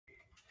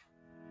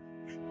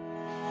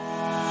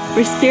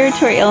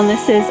Respiratory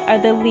illnesses are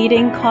the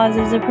leading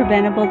causes of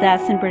preventable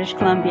deaths in British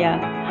Columbia.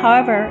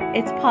 However,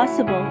 it's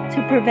possible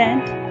to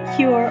prevent,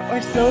 cure, or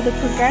slow the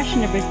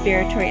progression of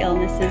respiratory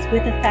illnesses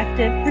with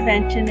effective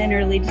prevention and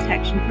early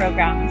detection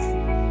programs.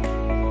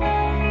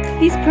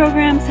 These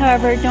programs,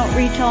 however, don't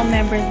reach all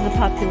members of the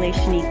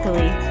population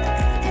equally.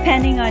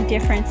 Depending on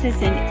differences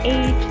in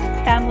age,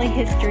 family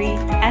history,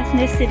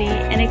 ethnicity,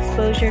 and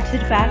exposure to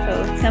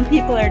tobacco, some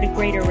people are at a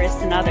greater risk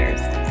than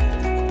others.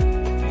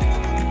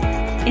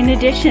 In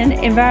addition,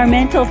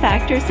 environmental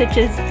factors such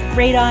as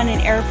radon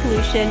and air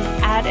pollution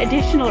add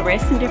additional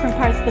risks in different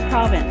parts of the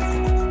province.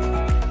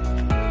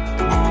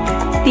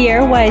 The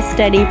AIRWISE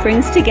study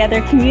brings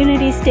together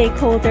community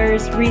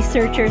stakeholders,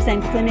 researchers,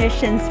 and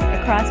clinicians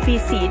across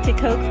BC to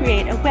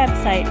co-create a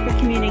website for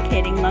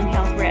communicating lung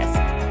health risk.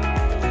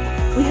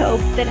 We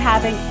hope that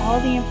having all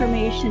the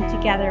information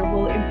together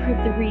will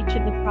improve the reach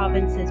of the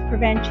province's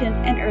prevention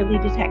and early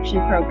detection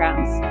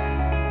programs.